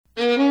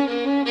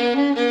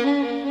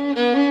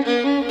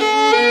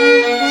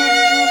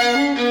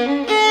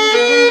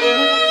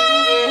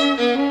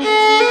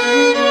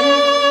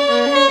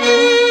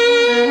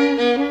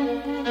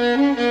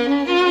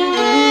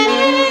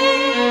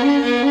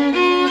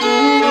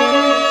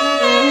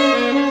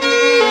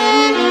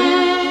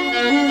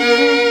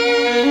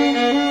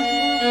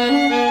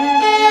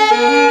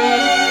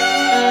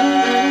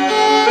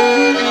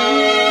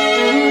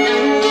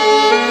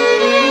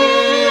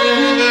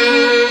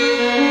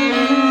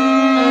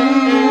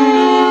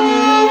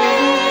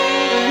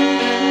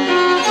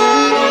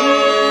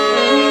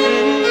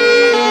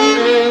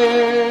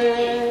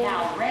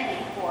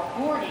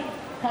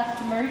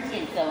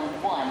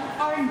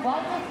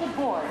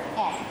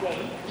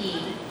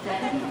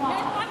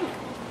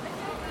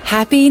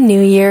Happy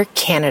New Year,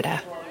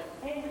 Canada.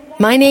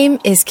 My name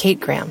is Kate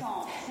Graham,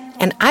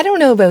 and I don't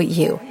know about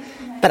you,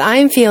 but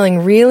I'm feeling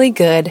really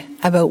good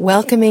about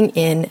welcoming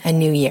in a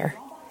new year.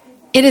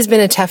 It has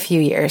been a tough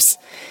few years,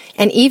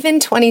 and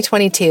even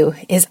 2022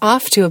 is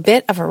off to a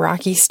bit of a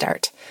rocky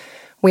start.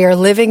 We are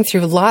living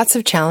through lots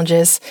of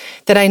challenges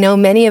that I know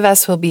many of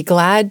us will be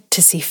glad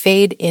to see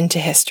fade into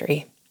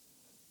history.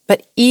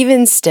 But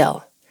even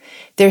still,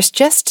 there's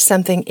just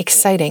something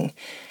exciting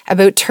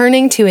about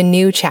turning to a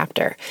new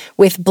chapter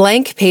with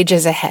blank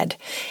pages ahead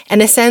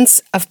and a sense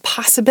of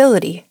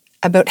possibility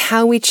about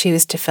how we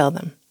choose to fill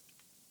them.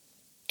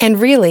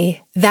 And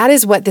really, that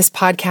is what this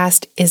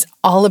podcast is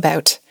all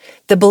about.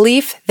 The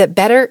belief that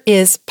better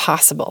is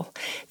possible,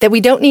 that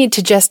we don't need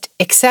to just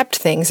accept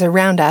things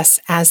around us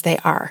as they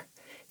are,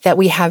 that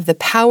we have the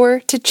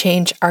power to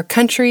change our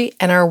country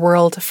and our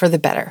world for the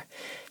better.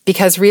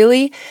 Because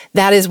really,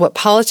 that is what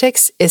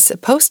politics is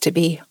supposed to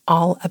be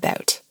all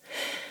about.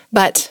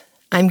 But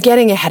I'm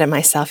getting ahead of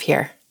myself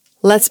here.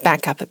 Let's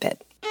back up a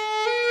bit.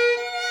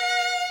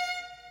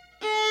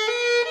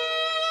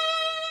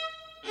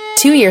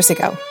 2 years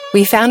ago,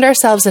 we found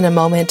ourselves in a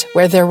moment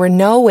where there were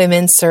no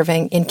women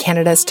serving in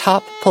Canada's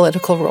top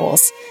political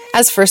roles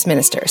as First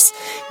Ministers,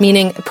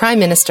 meaning a Prime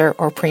Minister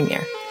or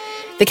Premier.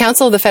 The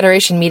Council of the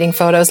Federation meeting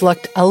photos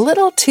looked a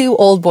little too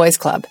old boys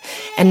club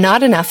and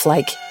not enough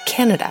like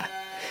Canada.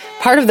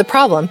 Part of the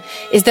problem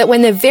is that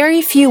when the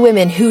very few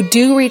women who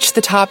do reach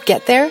the top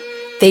get there,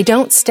 they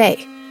don't stay.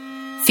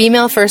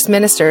 Female First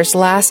Ministers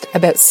last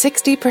about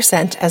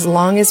 60% as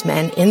long as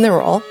men in the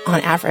role,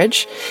 on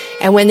average,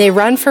 and when they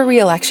run for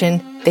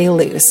re-election, they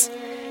lose.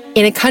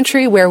 In a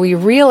country where we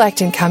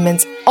re-elect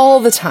incumbents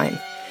all the time,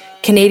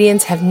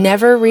 Canadians have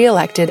never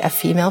re-elected a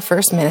female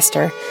First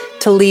Minister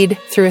to lead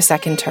through a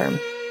second term.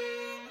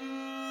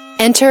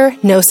 Enter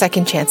No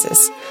Second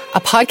Chances,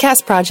 a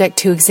podcast project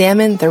to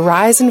examine the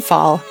rise and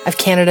fall of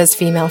Canada's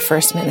female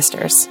First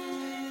Ministers.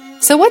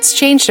 So what's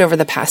changed over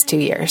the past 2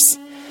 years?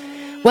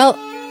 Well,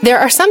 there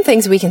are some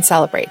things we can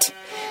celebrate.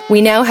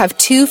 We now have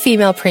 2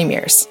 female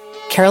premiers,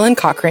 Caroline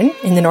Cochrane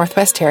in the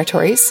Northwest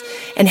Territories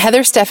and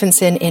Heather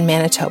Stefanson in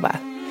Manitoba.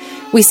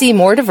 We see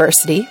more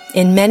diversity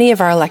in many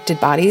of our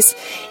elected bodies,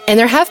 and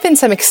there have been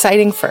some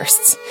exciting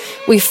firsts.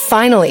 We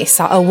finally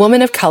saw a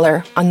woman of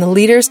color on the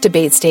leaders'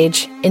 debate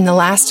stage in the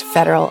last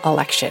federal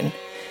election.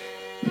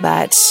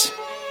 But,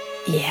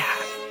 yeah.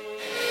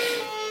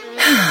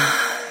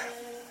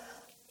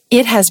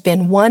 It has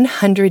been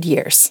 100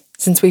 years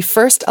since we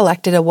first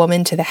elected a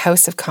woman to the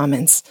House of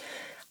Commons.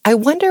 I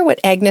wonder what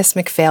Agnes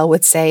MacPhail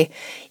would say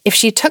if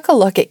she took a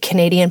look at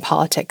Canadian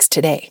politics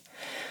today.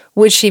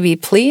 Would she be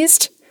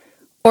pleased?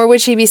 Or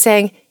would she be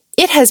saying,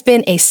 it has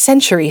been a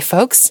century,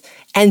 folks,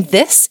 and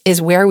this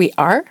is where we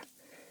are?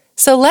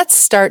 So let's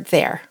start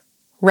there,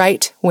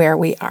 right where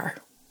we are.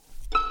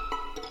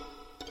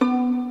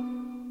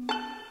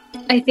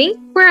 I think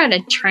we're at a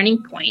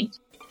turning point.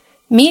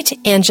 Meet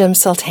Anjum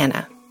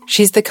Sultana.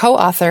 She's the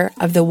co-author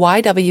of the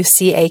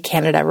YWCA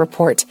Canada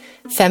report,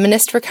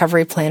 Feminist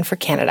Recovery Plan for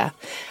Canada,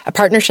 a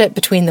partnership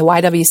between the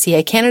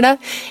YWCA Canada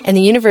and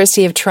the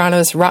University of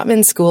Toronto's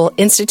Rotman School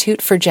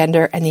Institute for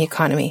Gender and the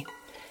Economy.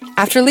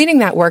 After leading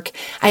that work,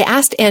 I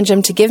asked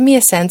Anjum to give me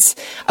a sense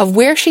of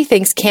where she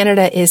thinks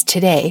Canada is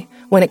today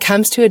when it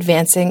comes to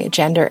advancing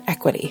gender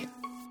equity.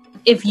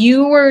 If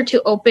you were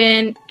to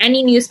open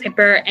any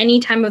newspaper any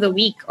time of the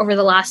week over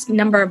the last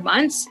number of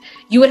months,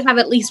 you would have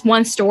at least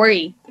one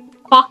story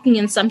talking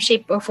in some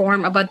shape or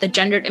form about the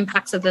gendered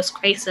impacts of this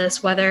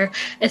crisis, whether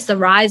it's the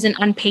rise in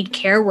unpaid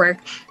care work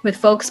with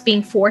folks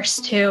being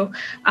forced to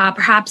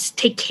perhaps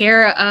take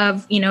care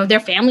of, their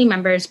family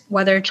members,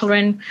 whether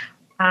children,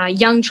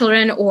 young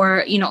children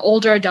or,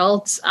 older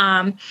adults,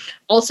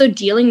 also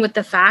dealing with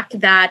the fact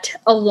that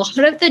a lot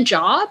of the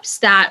jobs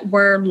that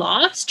were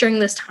lost during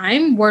this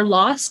time were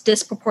lost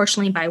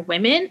disproportionately by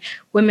women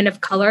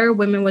of color,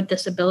 women with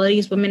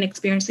disabilities, women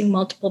experiencing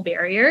multiple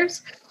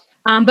barriers.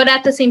 But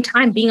at the same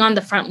time, being on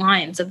the front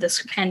lines of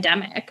this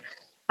pandemic.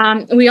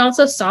 We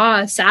also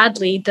saw,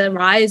 sadly, the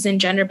rise in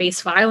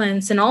gender-based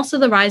violence and also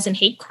the rise in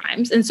hate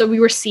crimes. And so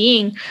we were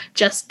seeing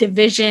just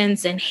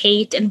divisions and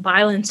hate and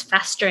violence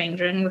festering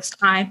during this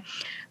time.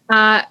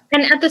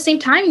 And at the same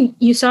time,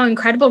 you saw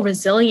incredible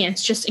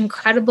resilience, just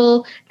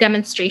incredible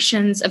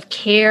demonstrations of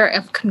care,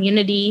 of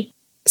community.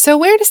 So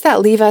where does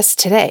that leave us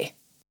today?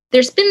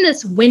 There's been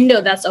this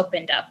window that's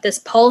opened up, this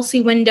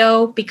policy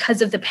window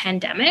because of the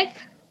pandemic.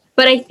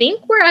 But I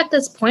think we're at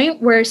this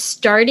point where it's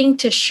starting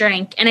to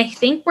shrink. And I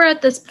think we're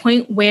at this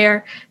point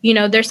where,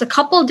 there's a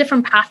couple of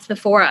different paths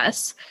before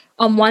us.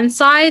 On one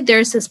side,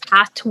 there's this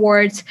path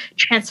towards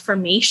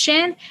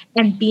transformation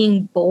and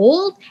being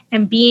bold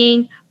and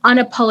being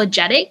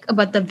unapologetic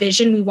about the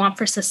vision we want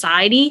for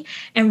society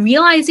and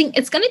realizing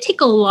it's going to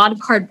take a lot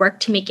of hard work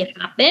to make it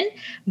happen,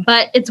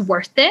 but it's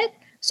worth it.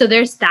 So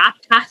there's that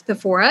path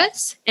before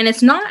us. And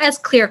it's not as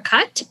clear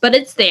cut, but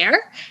it's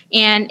there.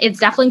 And it's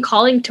definitely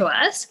calling to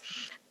us.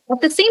 At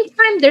the same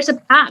time, there's a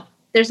path.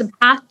 There's a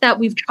path that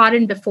we've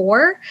trodden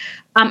before,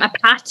 a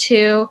path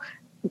to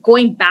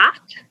going back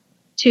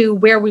to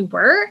where we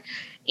were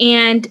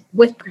And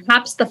with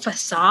perhaps the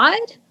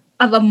facade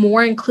of a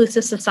more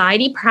inclusive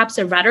society, perhaps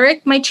the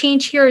rhetoric might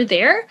change here or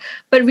there,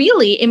 but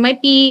really it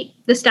might be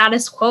the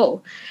status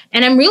quo.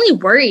 And I'm really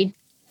worried.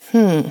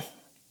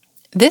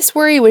 This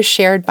worry was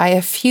shared by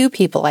a few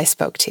people I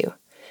spoke to.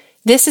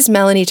 This is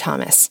Melanie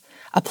Thomas,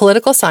 a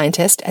political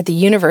scientist at the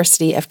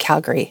University of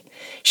Calgary.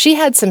 She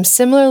had some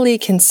similarly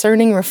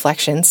concerning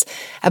reflections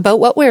about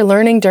what we're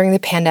learning during the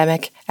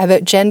pandemic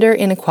about gender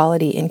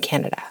inequality in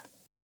Canada.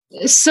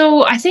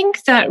 So I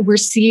think that we're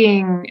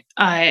seeing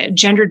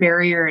gendered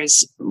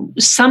barriers.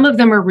 Some of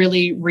them are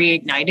really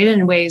reignited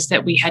in ways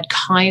that we had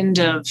kind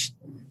of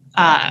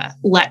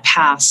let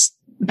pass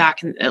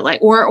back in,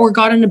 or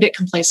gotten a bit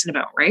complacent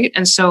about, right?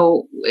 And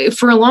so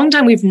for a long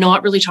time, we've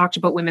not really talked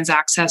about women's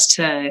access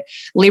to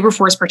labor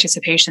force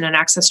participation and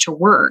access to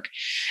work.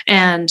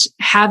 And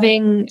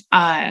having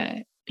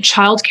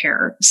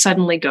childcare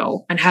suddenly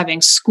go, and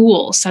having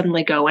school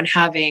suddenly go, and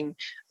having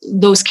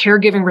those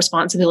caregiving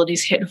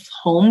responsibilities hit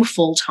home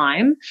full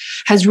time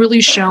has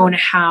really shown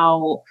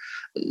how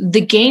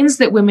the gains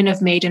that women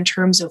have made in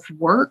terms of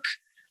work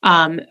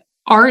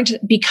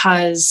aren't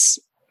because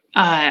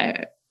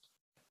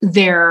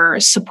their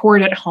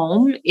support at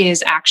home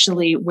is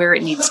actually where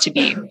it needs to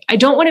be. I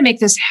don't want to make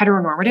this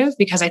heteronormative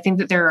because I think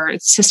that there are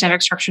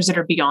systemic structures that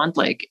are beyond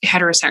like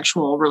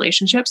heterosexual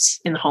relationships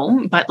in the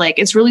home. But like,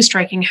 it's really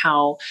striking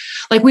how,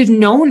 like, we've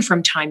known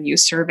from time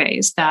use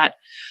surveys that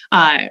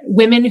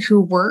women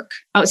who work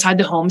outside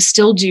the home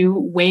still do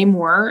way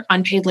more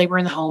unpaid labor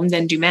in the home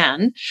than do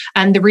men.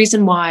 And the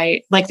reason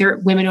why, like,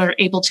 women are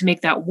able to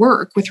make that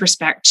work with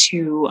respect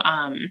to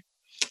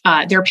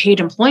their paid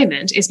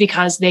employment is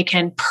because they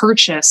can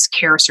purchase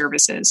care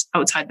services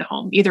outside the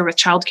home, either with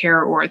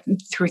childcare or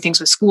through things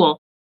with school.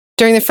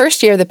 During the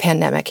first year of the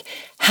pandemic,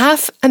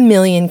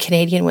 500,000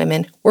 Canadian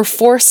women were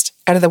forced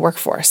out of the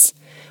workforce.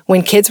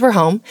 When kids were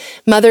home,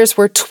 mothers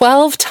were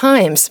 12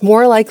 times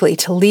more likely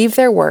to leave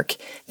their work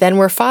than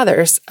were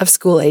fathers of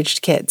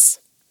school-aged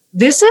kids.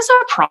 This is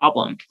a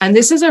problem, and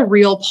this is a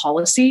real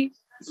policy,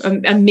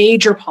 a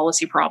major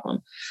policy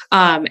problem.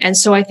 And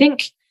so I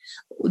think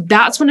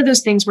that's one of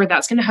those things where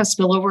that's going to have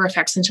spillover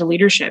effects into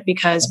leadership,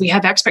 because we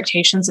have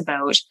expectations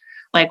about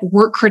like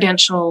work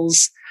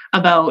credentials,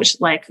 about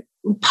like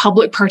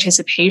public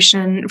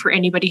participation for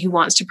anybody who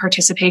wants to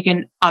participate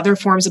in other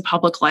forms of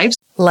public life.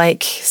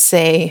 Like,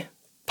 say,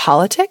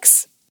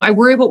 politics? I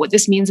worry about what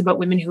this means about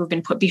women who have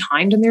been put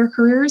behind in their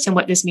careers and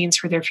what this means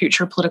for their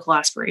future political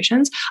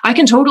aspirations. I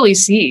can totally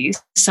see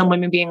some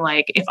women being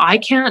like, if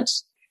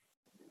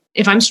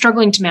I'm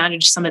struggling to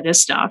manage some of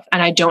this stuff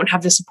and I don't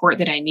have the support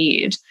that I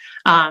need,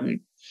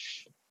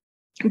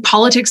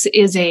 politics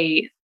is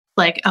a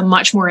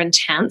much more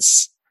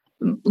intense,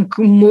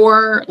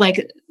 more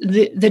like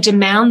the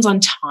demands on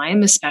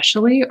time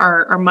especially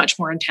are much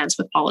more intense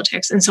with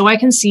politics. And so I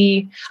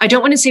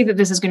don't want to say that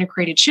this is going to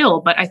create a chill,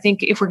 but I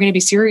think if we're going to be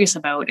serious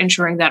about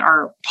ensuring that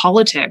our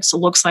politics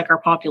looks like our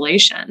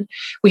population,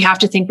 we have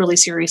to think really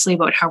seriously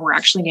about how we're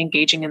actually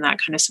engaging in that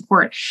kind of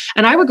support.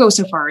 And I would go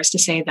so far as to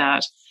say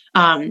that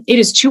it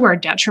is to our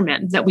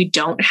detriment that we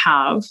don't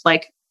have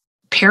like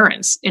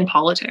parents in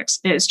politics.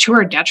 It is to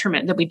our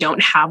detriment that we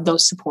don't have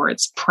those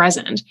supports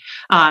present.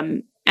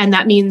 And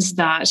that means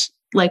that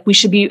like we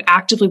should be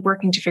actively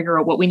working to figure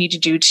out what we need to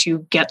do to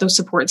get those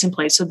supports in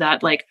place so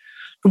that like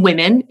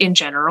women in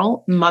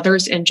general,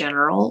 mothers in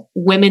general,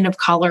 women of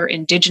color,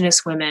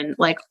 Indigenous women,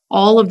 like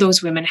all of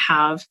those women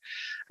have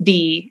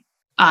the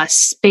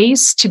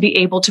space to be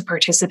able to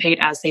participate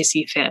as they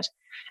see fit.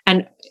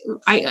 And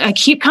I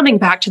keep coming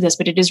back to this,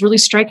 but it is really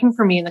striking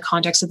for me in the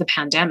context of the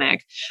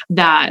pandemic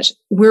that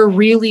we're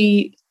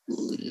really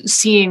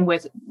seeing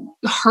with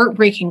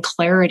heartbreaking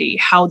clarity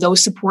how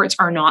those supports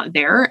are not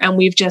there, and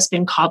we've just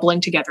been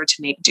cobbling together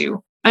to make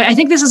do. I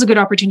think this is a good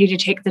opportunity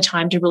to take the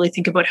time to really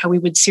think about how we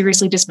would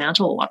seriously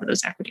dismantle a lot of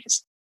those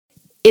equities.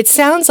 It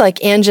sounds like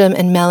Anjum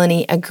and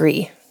Melanie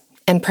agree,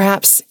 and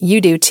perhaps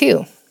you do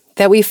too,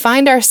 that we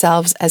find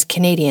ourselves as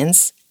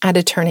Canadians at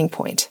a turning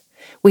point.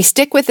 We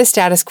stick with the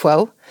status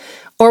quo,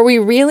 or we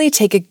really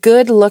take a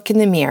good look in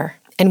the mirror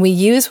and we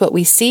use what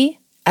we see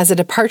as a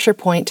departure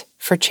point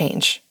for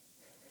change.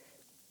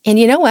 And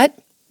you know what?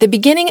 The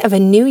beginning of a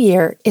new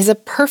year is a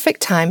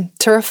perfect time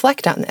to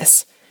reflect on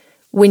this.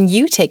 When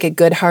you take a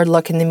good hard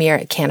look in the mirror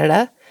at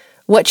Canada,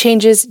 what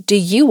changes do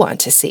you want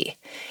to see?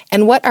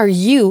 And what are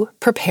you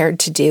prepared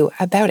to do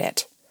about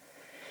it?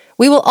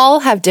 We will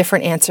all have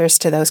different answers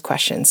to those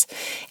questions.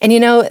 And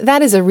you know,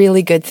 that is a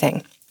really good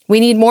thing. We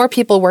need more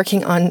people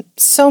working on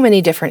so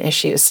many different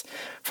issues,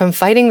 from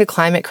fighting the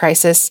climate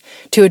crisis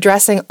to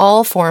addressing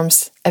all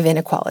forms of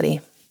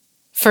inequality.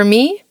 For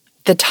me,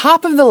 the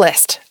top of the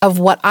list of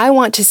what I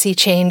want to see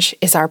change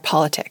is our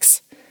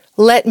politics.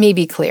 Let me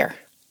be clear.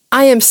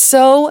 I am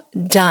so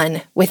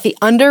done with the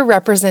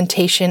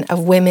underrepresentation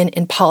of women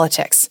in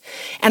politics.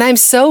 And I'm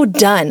so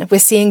done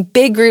with seeing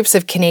big groups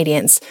of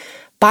Canadians,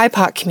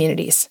 BIPOC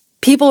communities,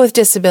 people with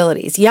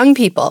disabilities, young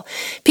people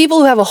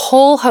who have a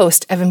whole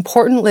host of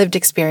important lived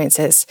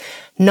experiences,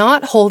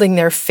 not holding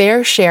their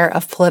fair share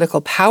of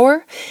political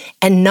power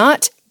and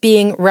not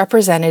being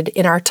represented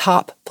in our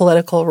top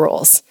political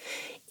roles.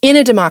 In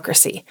a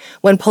democracy,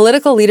 when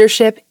political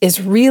leadership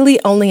is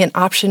really only an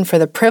option for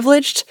the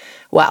privileged,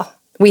 well,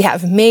 we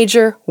have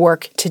major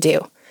work to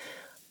do.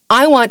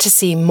 I want to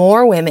see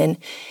more women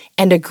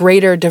and a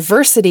greater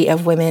diversity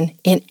of women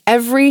in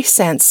every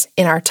sense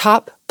in our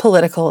top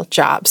political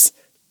jobs,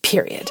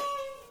 period.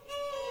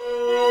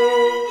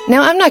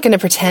 Now, I'm not going to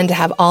pretend to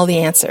have all the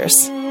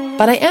answers,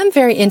 but I am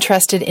very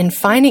interested in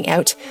finding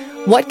out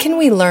what can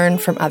we learn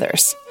from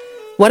others.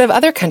 What have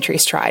other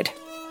countries tried?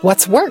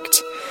 What's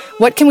worked?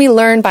 What can we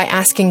learn by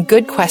asking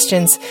good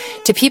questions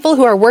to people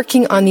who are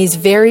working on these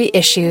very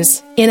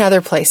issues in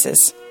other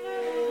places?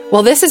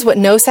 Well, this is what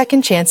No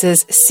Second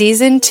Chances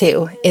Season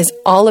 2 is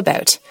all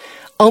about,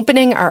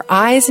 opening our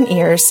eyes and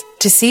ears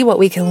to see what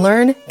we can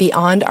learn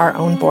beyond our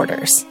own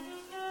borders.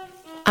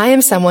 I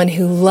am someone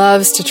who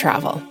loves to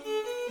travel.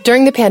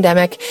 During the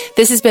pandemic,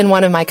 this has been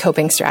one of my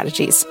coping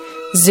strategies,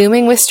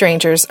 Zooming with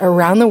strangers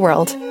around the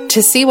world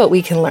to see what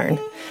we can learn.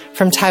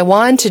 From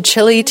Taiwan to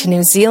Chile to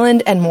New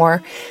Zealand and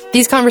more,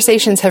 these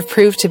conversations have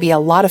proved to be a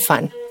lot of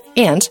fun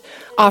and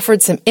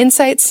offered some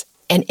insights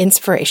and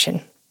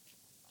inspiration.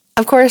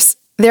 Of course,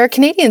 there are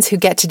Canadians who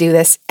get to do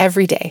this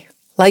every day,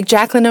 like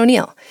Jacqueline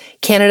O'Neill,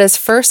 Canada's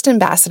first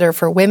ambassador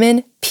for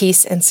women,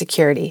 peace, and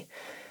security.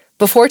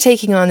 Before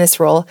taking on this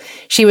role,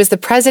 she was the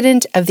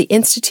president of the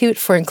Institute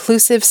for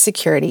Inclusive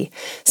Security,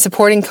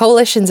 supporting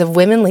coalitions of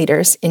women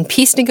leaders in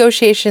peace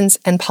negotiations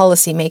and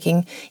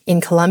policymaking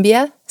in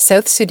Colombia,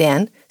 South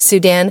Sudan,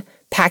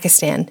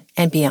 Pakistan,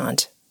 and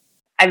beyond.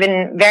 I've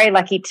been very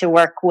lucky to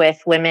work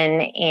with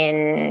women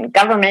in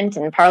government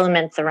and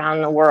parliaments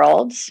around the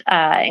world,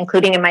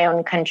 including in my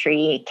own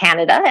country,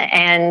 Canada,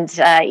 and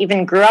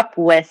even grew up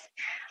with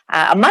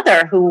a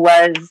mother who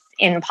was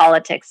in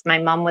politics. My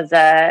mom was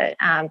a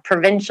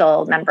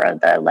provincial member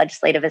of the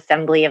Legislative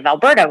Assembly of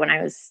Alberta when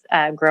I was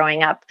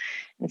growing up,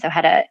 and so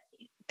had a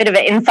bit of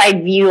an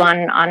inside view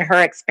on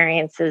her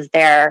experiences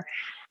there.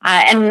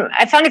 And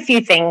I found a few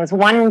things,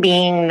 one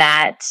being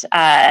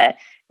that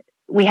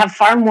we have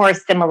far more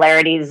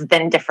similarities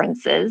than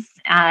differences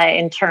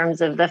in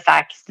terms of the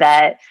fact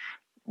that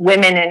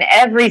women in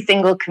every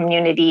single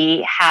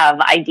community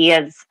have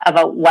ideas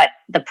about what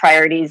the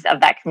priorities of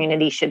that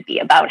community should be,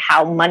 about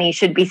how money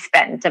should be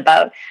spent,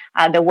 about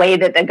the way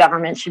that the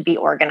government should be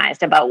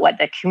organized, about what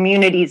the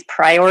community's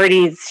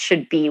priorities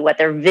should be, what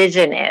their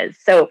vision is.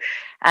 So,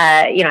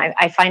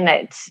 I find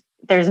that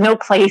there's no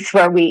place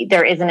where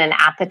there isn't an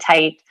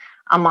appetite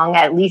among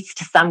at least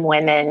some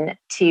women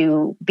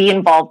to be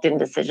involved in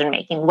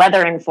decision-making,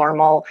 whether in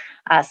formal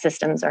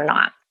systems or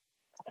not.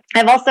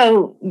 I've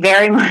also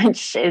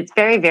it's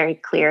very, very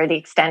clear the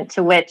extent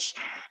to which,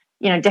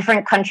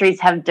 different countries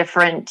have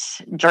different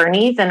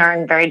journeys and are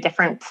in very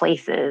different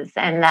places,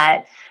 and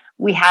that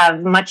we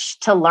have much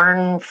to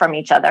learn from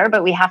each other,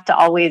 but we have to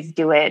always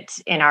do it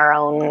in our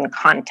own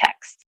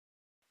context.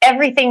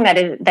 Everything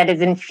that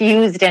is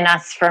infused in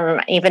us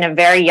from even a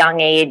very young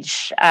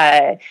age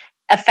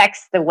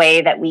affects the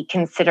way that we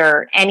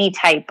consider any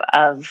type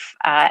of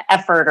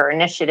effort or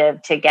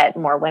initiative to get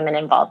more women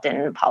involved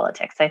in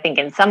politics. I think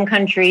in some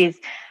countries,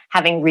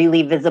 having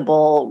really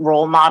visible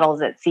role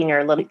models at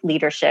senior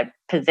leadership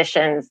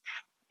positions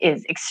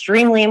is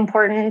extremely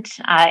important.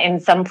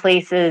 In some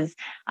places,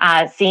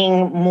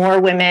 seeing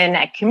more women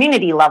at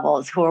community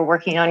levels who are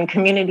working on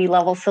community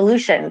level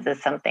solutions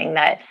is something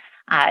that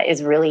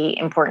is really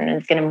important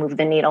and is going to move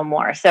the needle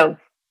more. So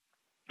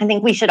I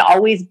think we should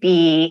always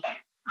be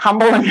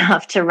humble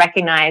enough to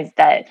recognize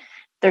that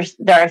there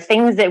are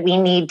things that we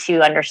need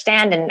to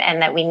understand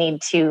and that we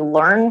need to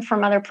learn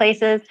from other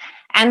places.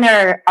 And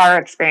there are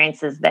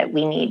experiences that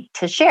we need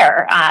to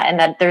share and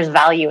that there's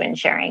value in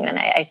sharing. And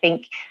I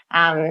think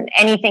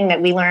anything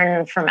that we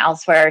learn from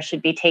elsewhere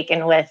should be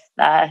taken with,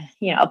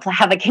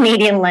 have a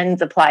Canadian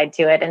lens applied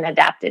to it and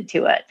adapted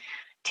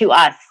to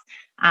us,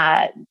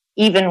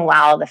 even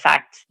while the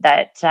fact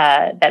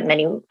that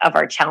many of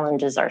our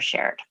challenges are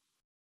shared.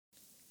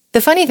 The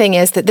funny thing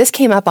is that this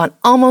came up on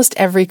almost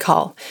every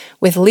call,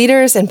 with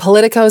leaders and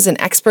politicos and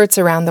experts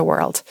around the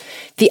world.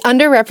 The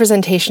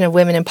underrepresentation of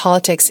women in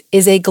politics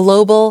is a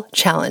global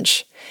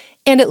challenge,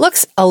 and it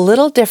looks a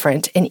little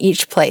different in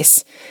each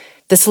place.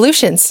 The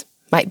solutions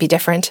might be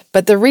different,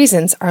 but the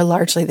reasons are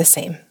largely the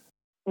same.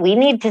 We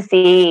need to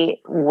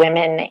see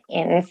women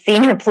in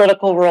senior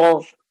political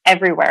roles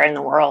everywhere in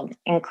the world,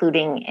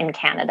 including in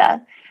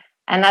Canada.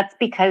 And that's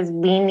because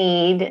we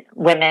need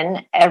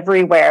women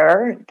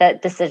everywhere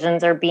that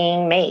decisions are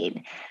being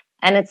made.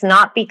 And it's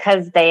not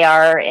because they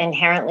are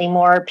inherently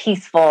more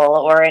peaceful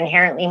or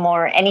inherently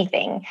more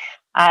anything.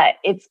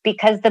 It's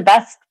because the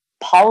best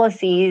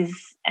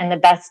policies and the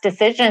best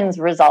decisions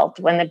result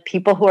when the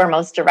people who are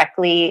most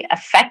directly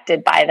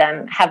affected by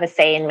them have a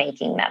say in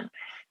making them.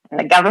 And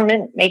the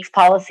government makes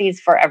policies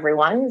for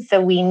everyone.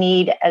 So we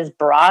need as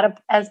broad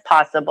as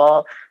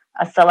possible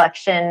a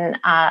selection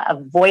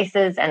of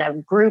voices and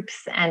of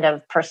groups and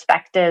of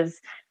perspectives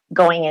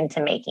going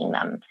into making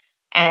them.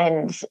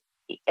 And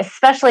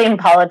especially in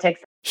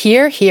politics,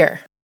 Hear, hear.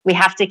 we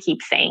have to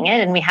keep saying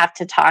it, and we have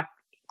to talk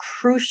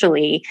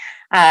crucially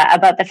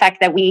about the fact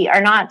that we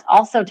are not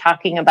also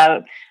talking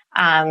about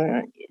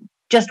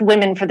just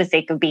women for the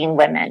sake of being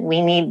women.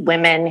 We need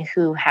women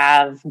who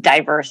have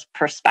diverse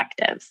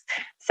perspectives.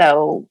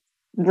 So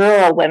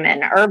rural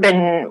women,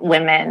 urban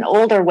women,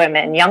 older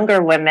women,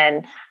 younger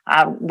women,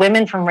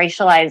 women from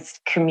racialized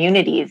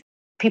communities.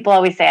 People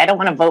always say, I don't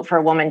want to vote for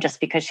a woman just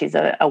because she's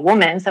a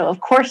woman. So of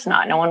course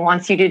not. No one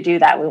wants you to do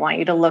that. We want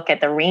you to look at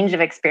the range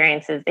of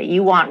experiences that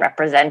you want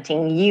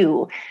representing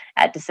you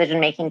at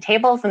decision-making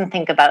tables and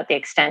think about the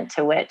extent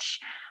to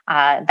which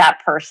that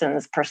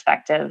person's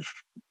perspective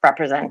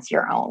represents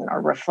your own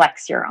or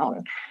reflects your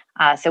own.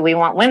 So we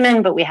want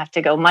women, but we have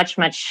to go much,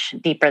 much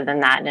deeper than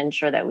that and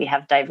ensure that we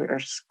have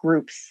diverse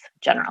groups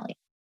generally.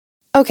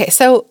 Okay,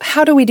 so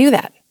how do we do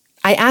that?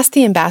 I asked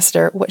the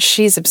ambassador what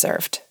she's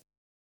observed.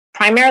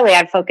 Primarily,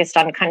 I've focused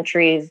on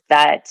countries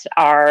that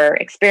are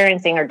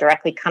experiencing or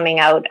directly coming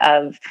out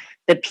of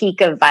the peak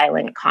of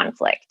violent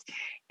conflict.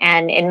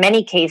 And in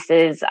many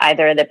cases,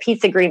 either the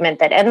peace agreement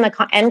that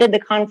ended the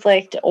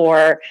conflict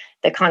or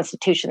the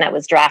constitution that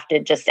was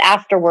drafted just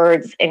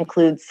afterwards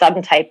includes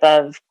some type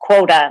of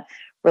quota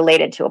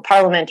related to a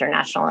parliament or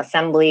national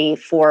assembly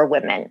for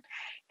women.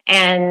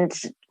 And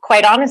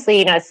quite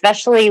honestly,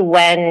 especially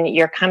when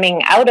you're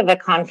coming out of a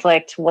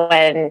conflict,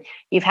 when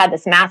you've had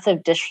this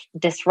massive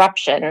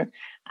disruption,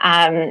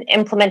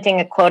 implementing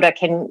a quota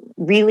can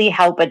really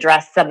help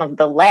address some of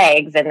the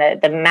lags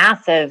and the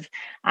massive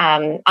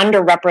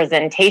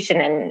underrepresentation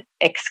and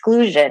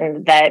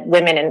exclusion that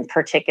women in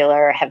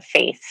particular have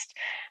faced.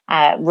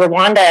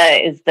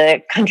 Rwanda is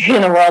the country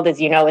in the world,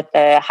 as you know, with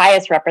the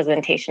highest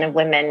representation of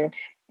women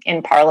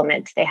in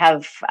parliament. They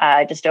have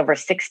just over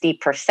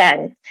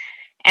 60%.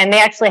 And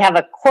they actually have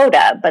a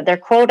quota, but their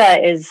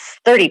quota is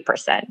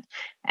 30%.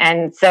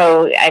 And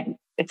so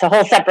it's a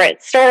whole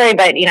separate story,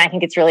 but I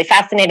think it's really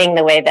fascinating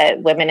the way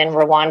that women in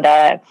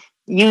Rwanda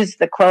used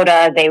the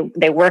quota.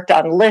 They worked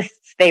on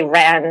lists. They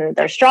ran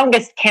their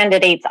strongest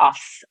candidates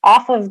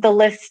off of the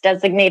list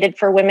designated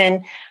for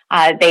women.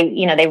 They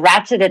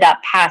ratcheted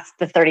up past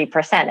the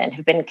 30% and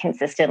have been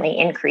consistently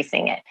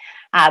increasing it.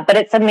 But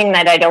it's something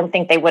that I don't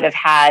think they would have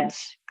had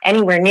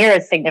anywhere near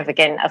as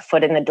significant a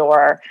foot in the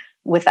door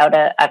without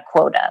a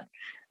quota.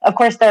 Of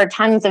course, there are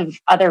tons of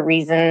other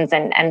reasons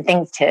and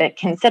things to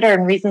consider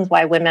and reasons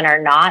why women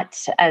are not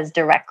as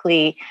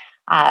directly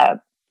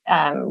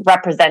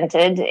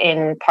represented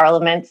in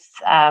parliaments.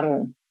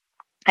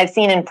 I've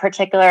seen in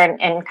particular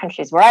in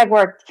countries where I've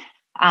worked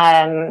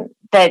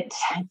that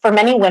for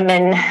many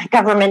women,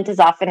 government is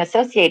often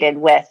associated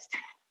with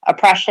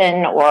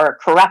oppression or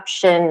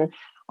corruption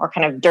or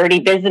kind of dirty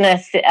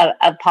business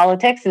of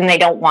politics, and they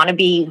don't want to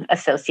be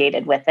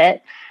associated with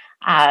it.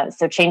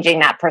 So changing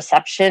that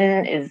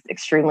perception is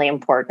extremely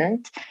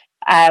important.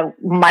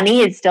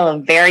 Money is still a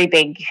very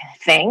big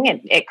thing.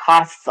 It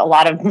costs a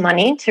lot of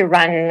money to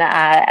run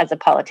as a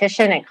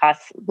politician. It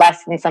costs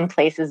less in some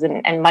places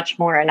and much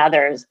more in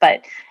others.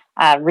 But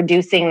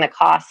reducing the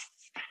costs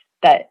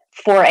that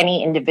for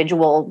any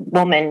individual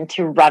woman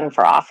to run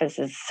for office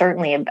is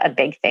certainly a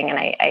big thing. And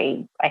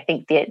I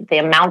think the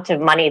amount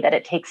of money that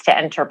it takes to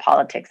enter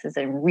politics is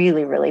a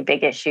really, really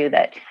big issue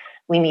that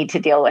we need to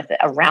deal with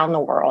around the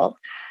world.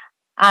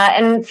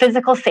 And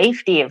physical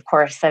safety, of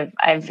course.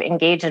 I've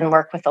engaged and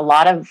worked with a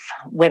lot of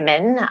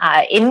women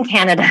in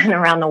Canada and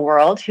around the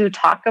world who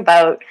talk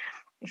about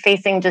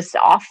facing just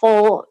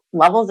awful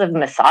levels of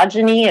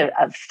misogyny,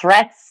 of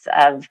threats,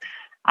 of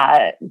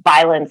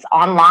violence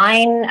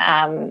online,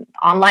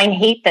 online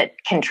hate that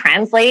can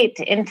translate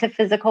into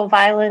physical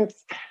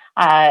violence.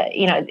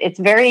 It's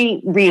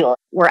very real.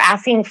 We're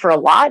asking for a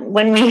lot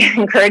when we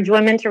encourage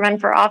women to run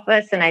for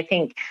office, and I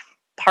think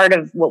part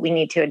of what we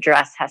need to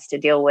address has to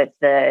deal with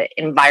the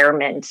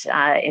environment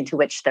into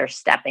which they're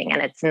stepping.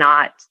 And it's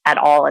not at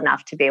all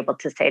enough to be able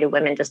to say to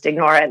women, just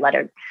ignore it, let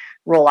it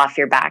roll off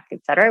your back,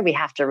 et cetera. We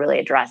have to really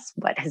address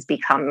what has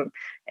become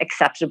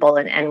acceptable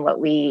and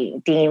what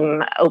we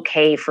deem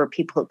okay for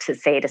people to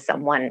say to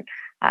someone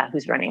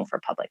who's running for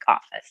public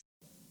office.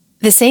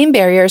 The same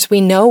barriers we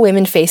know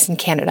women face in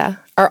Canada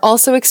are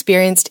also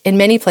experienced in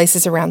many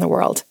places around the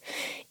world.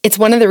 It's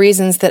one of the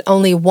reasons that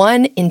only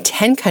 1 in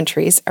 10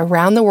 countries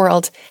around the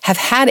world have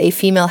had a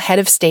female head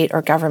of state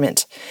or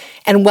government,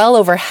 and well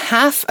over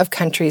half of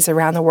countries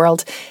around the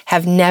world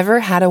have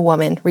never had a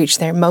woman reach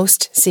their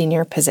most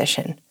senior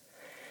position.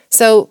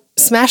 So,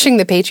 smashing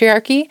the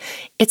patriarchy,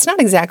 it's not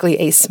exactly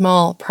a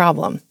small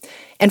problem.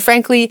 And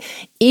frankly,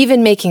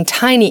 even making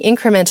tiny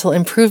incremental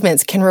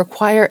improvements can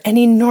require an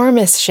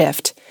enormous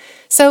shift.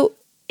 So,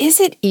 is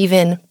it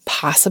even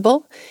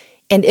possible?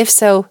 And if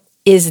so,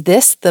 is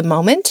this the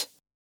moment?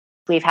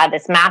 We've had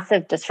this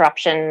massive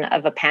disruption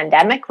of a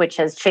pandemic, which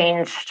has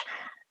changed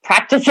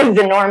practices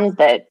and norms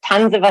that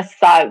tons of us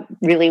thought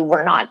really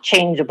were not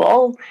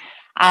changeable.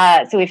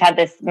 So we've had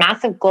this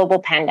massive global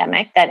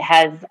pandemic that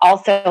has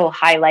also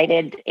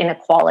highlighted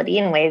inequality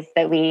in ways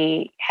that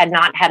we had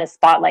not had a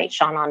spotlight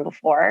shone on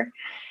before.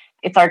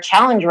 It's our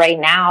challenge right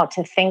now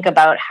to think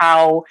about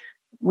how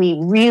we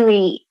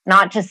really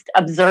not just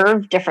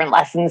observe different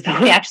lessons, but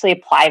we actually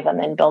apply them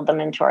and build them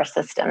into our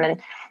system.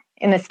 And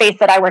in the space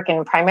that I work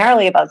in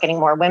primarily about getting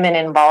more women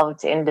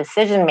involved in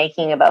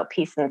decision-making about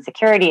peace and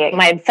security.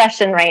 My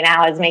obsession right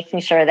now is making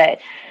sure that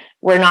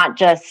we're not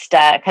just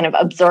kind of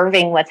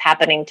observing what's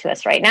happening to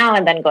us right now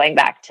and then going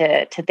back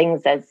to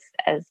things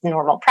as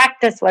normal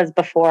practice was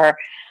before,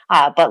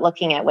 but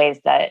looking at ways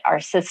that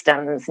our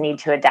systems need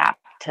to adapt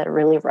to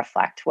really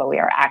reflect what we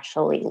are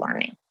actually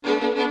learning.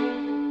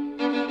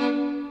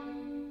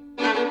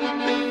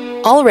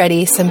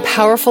 Already, some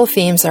powerful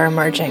themes are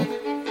emerging.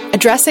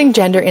 Addressing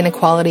gender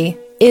inequality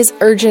is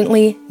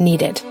urgently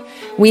needed.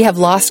 We have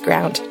lost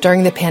ground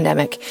during the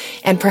pandemic,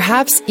 and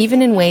perhaps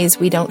even in ways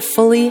we don't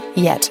fully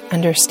yet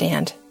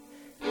understand.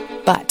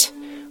 But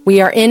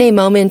we are in a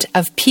moment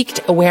of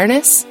peaked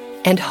awareness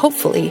and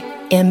hopefully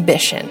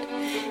ambition.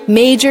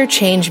 Major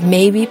change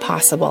may be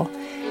possible,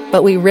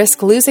 but we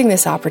risk losing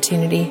this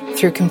opportunity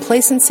through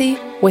complacency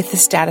with the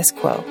status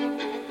quo.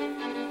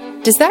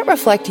 Does that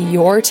reflect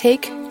your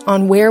take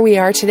on where we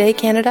are today,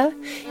 Canada?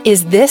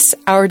 Is this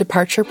our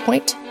departure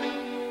point?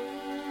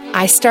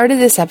 I started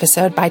this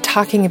episode by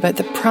talking about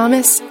the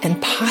promise and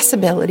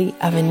possibility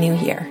of a new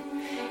year.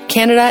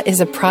 Canada is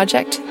a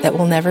project that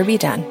will never be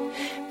done,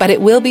 but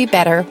it will be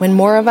better when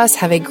more of us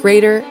have a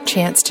greater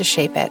chance to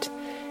shape it.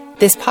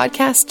 This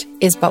podcast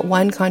is but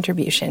one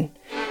contribution.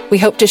 We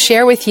hope to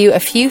share with you a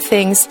few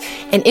things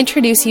and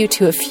introduce you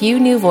to a few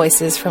new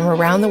voices from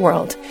around the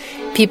world,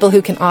 people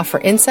who can offer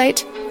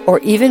insight, or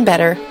even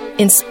better,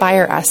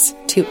 inspire us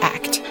to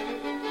act.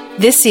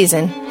 This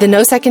season, the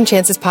No Second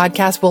Chances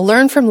podcast will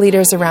learn from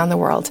leaders around the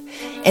world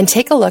and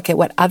take a look at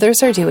what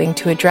others are doing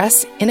to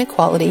address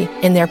inequality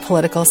in their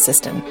political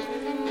system.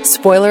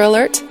 Spoiler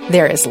alert,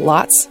 there is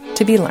lots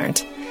to be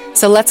learned.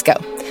 So let's go.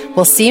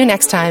 We'll see you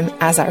next time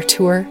as our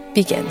tour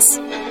begins.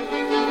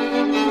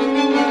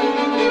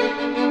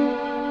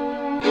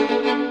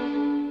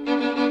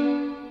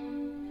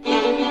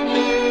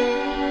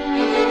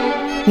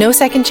 No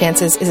Second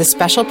Chances is a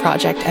special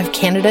project of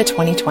Canada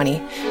 2020,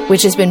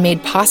 which has been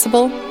made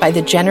possible by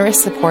the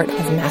generous support of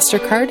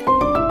MasterCard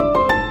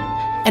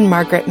and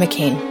Margaret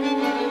McCain.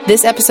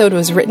 This episode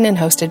was written and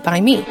hosted by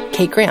me,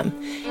 Kate Graham,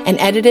 and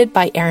edited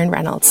by Aaron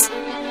Reynolds.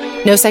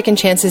 No Second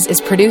Chances is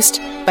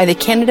produced by the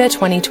Canada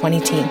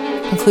 2020 team,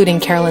 including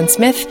Carolyn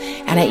Smith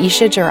and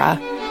Aisha Jarrah,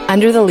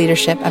 under the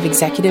leadership of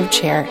Executive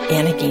Chair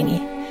Anna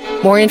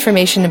Gainey. More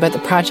information about the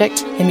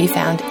project can be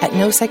found at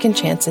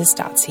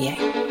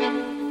nosecondchances.ca.